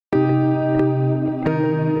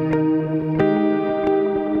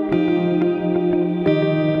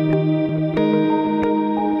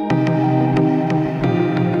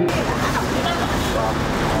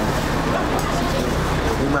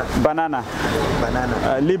banana.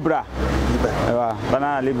 Banana. Libra.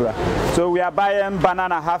 Banana Libra. So we are buying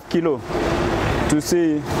banana half kilo to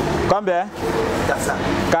see. Combien?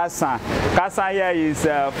 400. 400 here is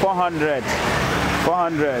 400.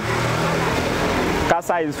 400.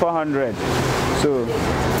 400 is 400. So.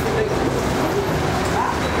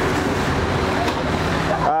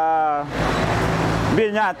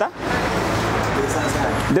 Binyata?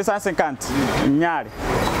 250. Nyari.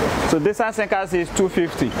 So 250 is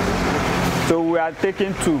 250. So we are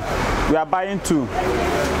taking 2. We are buying 2.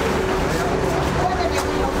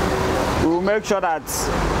 We will make sure that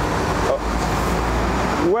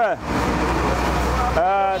well,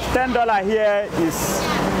 $10 here is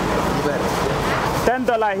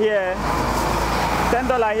 $10 here.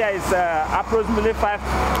 $10 here is approximately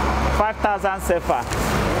 5,000 sefa.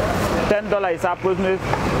 $10 is approximately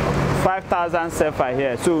 5,000 sefa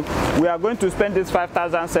here. So we are going to spend this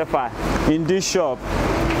 5,000 sefa in this shop,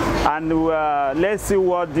 and let's see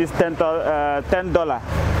what this $10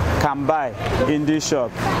 can buy in this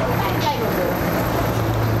shop.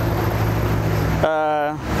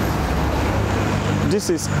 This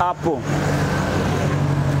is apple.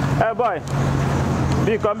 Hey boy,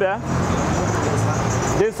 big come here.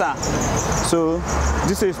 This one. So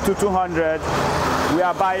this is 200. We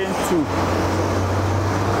are buying 2.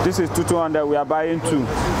 This is 200. We are buying 2,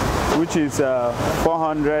 which is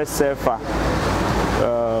 400 sefa.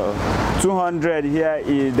 200 here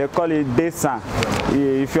is, they call it dessin.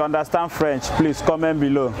 If you understand French, please comment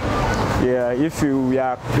below. Yeah, if we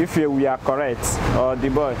are correct, or the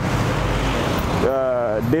boy.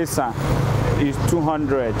 Dessin is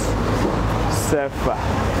 200 sefa.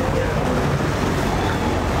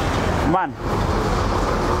 Man.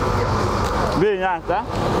 Binyata?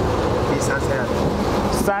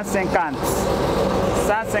 150.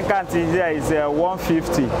 150 here is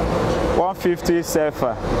 150. 150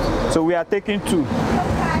 sefa. So we are taking 2.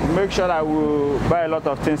 Make sure that we buy a lot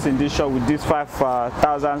of things in this shop with this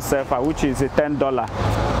 5,000 sefa, which is a $10.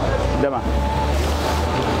 Dema.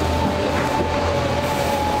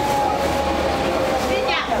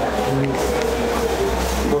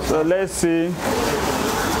 So let's see.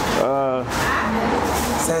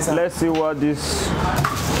 Let's see what this.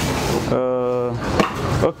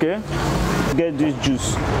 Okay. Get this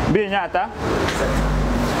juice. Binyata.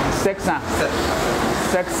 600.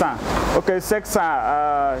 600. Okay,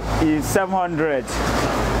 600 is 700.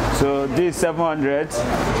 So this 700.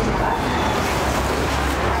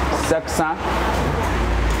 600.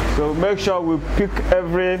 So make sure we pick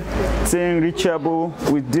everything reachable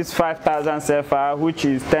with this 5,000 sefa, which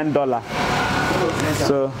is $10.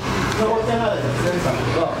 So,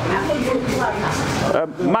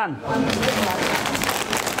 man,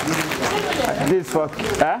 this for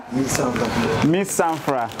Miss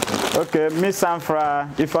Sanfra. Okay, Miss Sanfra.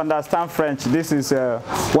 If you understand French, this is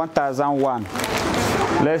 1,001.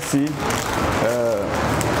 Let's see.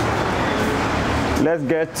 Let's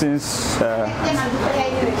get things.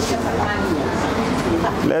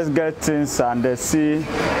 Let's get things and see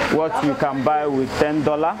what we can buy with $10.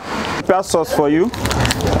 Prepare sauce for you.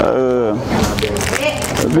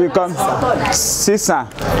 Become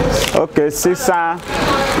 600. Okay, 600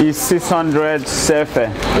 is 600 sefa.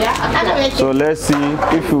 So let's see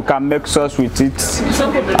if we can make sauce with it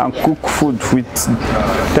and cook food with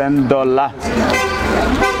 $10.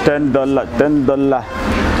 $10.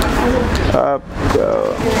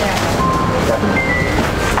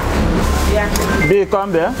 Big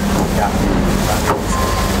come there.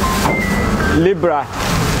 Libra.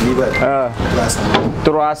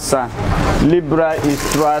 300. Libra is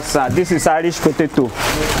 300. This is Irish potato.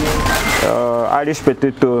 Irish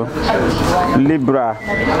potato. Libra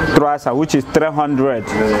 300, which is 300.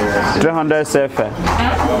 300 sefa.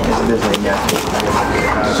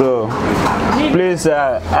 So please,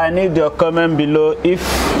 I need your comment below if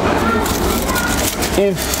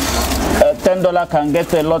 $10 can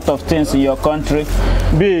get a lot of things in your country.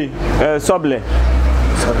 Be Soble.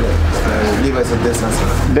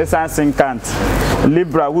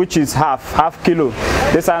 Libra, which is half kilo.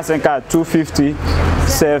 This is 250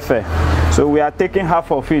 sefa. So we are taking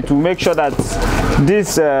half of it to make sure that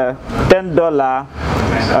this $10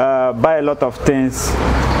 buy a lot of things,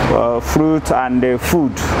 fruit and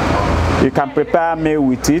food. You can prepare meal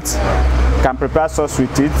with it, you can prepare sauce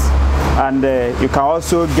with it, and you can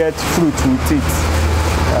also get fruit with it.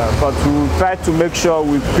 But we will try to make sure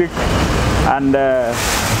we pick and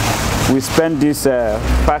we spend this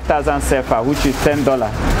 5,000 sefa, which is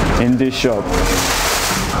 $10 in this shop.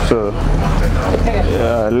 So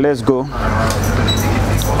let's go.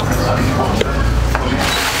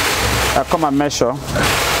 Come and measure.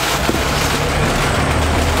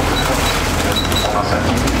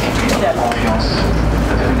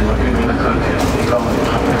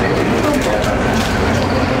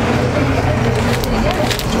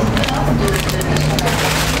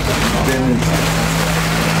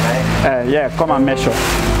 come and measure.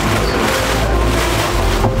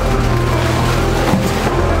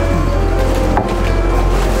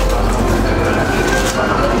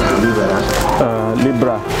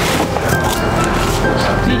 Libra.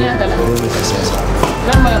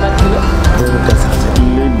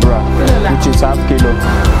 Libra, which is half kilo.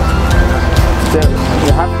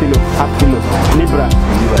 Half kilo. Libra.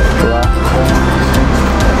 Wow.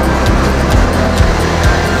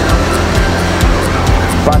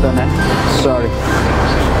 Pardon, sorry.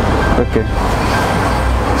 Okay.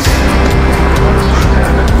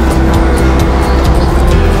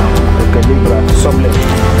 Okay, Libra, sublime.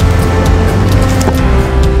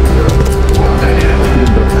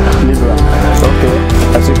 Libra. Okay,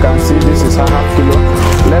 as you can see, this is a half kilo.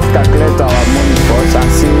 Let's calculate our money first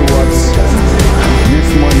and see what this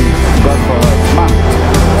money got for us. Man,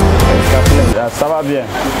 let's calculate that. Ça va bien.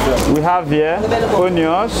 We have here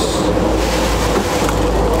onions,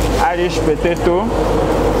 Irish potato,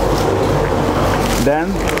 then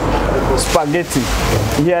spaghetti.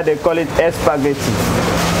 Here they call it spaghetti.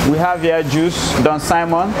 We have here juice, Don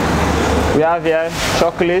Simon. We have here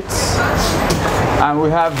chocolates, and we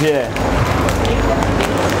have here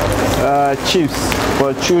chips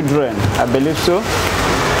for children, I believe so.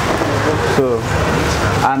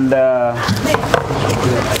 And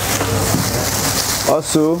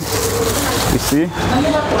also, you see,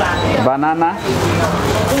 banana,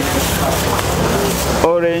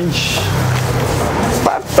 orange,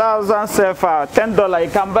 5,000 CFA, $10. You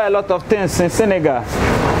can buy a lot of things in Senegal.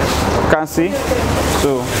 You can see.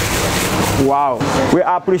 So, wow. We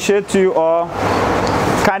appreciate you all.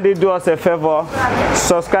 Kindly do us a favor,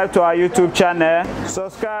 subscribe to our YouTube channel,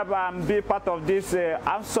 subscribe and be part of this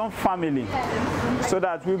handsome family so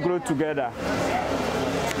that we grow together.